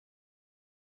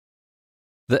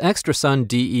The Xtrasun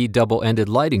DE double-ended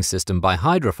lighting system by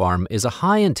Hydrofarm is a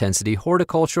high-intensity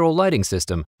horticultural lighting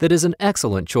system that is an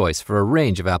excellent choice for a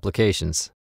range of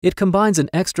applications. It combines an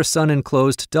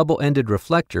Xtrasun-enclosed double-ended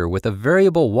reflector with a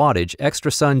variable-wattage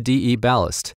Xtrasun DE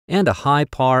ballast and a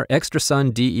high-PAR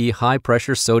Xtrasun DE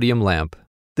high-pressure sodium lamp.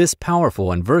 This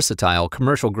powerful and versatile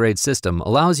commercial-grade system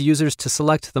allows users to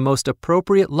select the most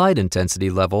appropriate light intensity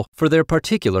level for their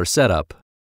particular setup.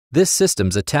 This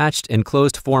system's attached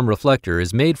enclosed-form reflector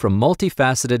is made from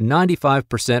multifaceted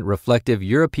 95% reflective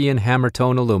European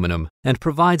hammertone aluminum and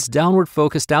provides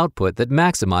downward-focused output that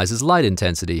maximizes light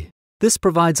intensity. This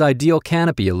provides ideal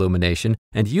canopy illumination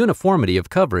and uniformity of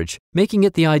coverage, making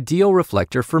it the ideal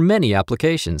reflector for many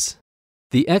applications.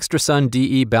 The Xtrasun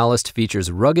DE ballast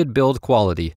features rugged build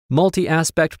quality,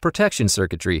 multi-aspect protection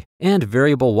circuitry, and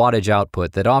variable wattage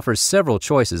output that offers several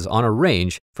choices on a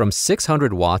range from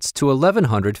 600 watts to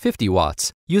 1150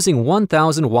 watts using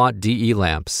 1000-watt DE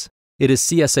lamps. It is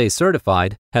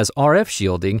CSA-certified, has RF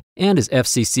shielding, and is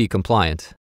FCC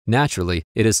compliant. Naturally,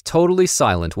 it is totally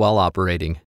silent while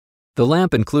operating. The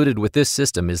lamp included with this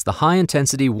system is the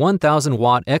high-intensity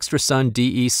 1000-watt Xtrasun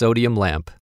DE sodium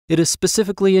lamp. It is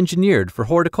specifically engineered for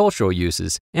horticultural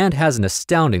uses and has an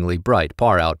astoundingly bright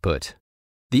PAR output.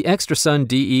 The Xtrasun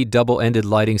DE double-ended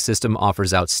lighting system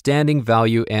offers outstanding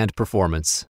value and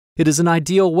performance. It is an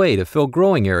ideal way to fill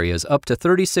growing areas up to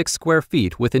 36 square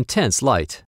feet with intense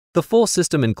light. The full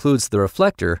system includes the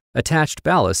reflector, attached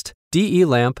ballast, DE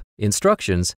lamp,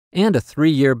 instructions, and a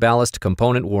 3-year ballast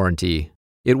component warranty.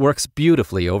 It works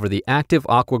beautifully over the active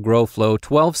AquaGrow Flow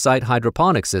 12-site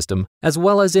hydroponic system, as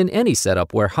well as in any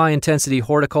setup where high-intensity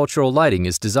horticultural lighting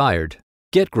is desired.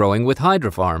 Get growing with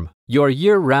Hydrofarm, your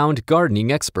year-round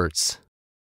gardening experts.